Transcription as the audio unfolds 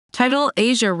Title: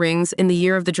 Asia rings in the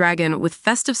Year of the Dragon. With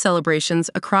festive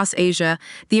celebrations across Asia,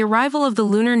 the arrival of the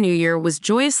Lunar New Year was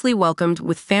joyously welcomed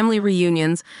with family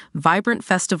reunions, vibrant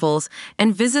festivals,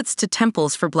 and visits to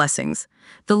temples for blessings.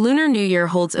 The Lunar New Year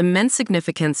holds immense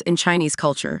significance in Chinese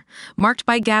culture, marked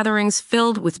by gatherings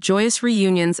filled with joyous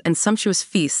reunions and sumptuous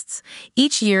feasts.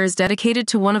 Each year is dedicated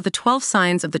to one of the 12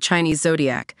 signs of the Chinese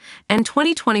Zodiac, and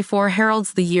 2024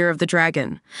 heralds the Year of the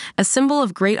Dragon, a symbol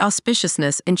of great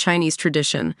auspiciousness in Chinese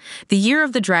tradition. The Year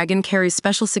of the Dragon carries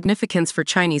special significance for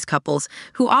Chinese couples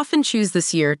who often choose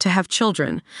this year to have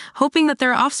children, hoping that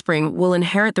their offspring will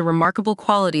inherit the remarkable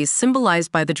qualities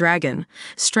symbolized by the dragon: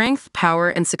 strength, power,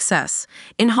 and success.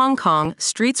 In Hong Kong,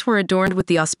 streets were adorned with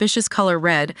the auspicious color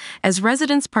red as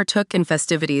residents partook in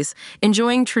festivities,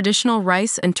 enjoying traditional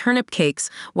rice and turnip cakes,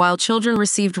 while children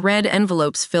received red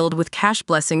envelopes filled with cash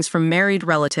blessings from married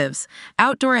relatives.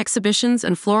 Outdoor exhibitions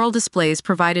and floral displays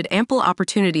provided ample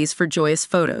opportunities for joyous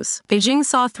photos. Beijing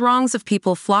saw throngs of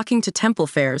people flocking to temple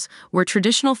fairs, where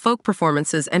traditional folk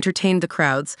performances entertained the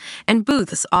crowds, and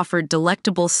booths offered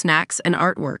delectable snacks and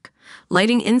artwork.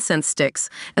 Lighting incense sticks,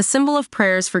 a symbol of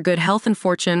prayers for good health and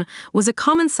fortune, was a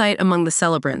common sight among the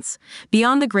celebrants.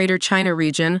 Beyond the Greater China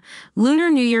region, Lunar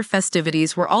New Year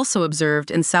festivities were also observed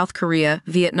in South Korea,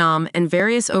 Vietnam, and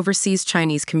various overseas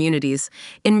Chinese communities.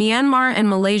 In Myanmar and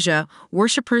Malaysia,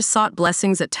 worshippers sought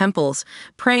blessings at temples,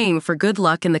 praying for good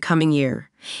luck in the coming year.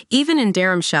 Even in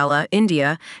Dharamshala,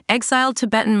 India, exiled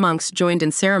Tibetan monks joined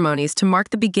in ceremonies to mark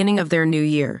the beginning of their new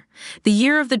year. The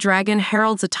Year of the Dragon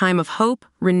heralds a time of hope,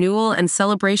 renewal, and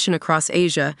celebration across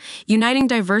Asia, uniting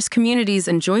diverse communities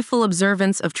in joyful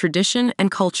observance of tradition and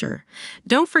culture.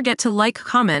 Don't forget to like,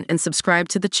 comment, and subscribe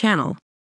to the channel.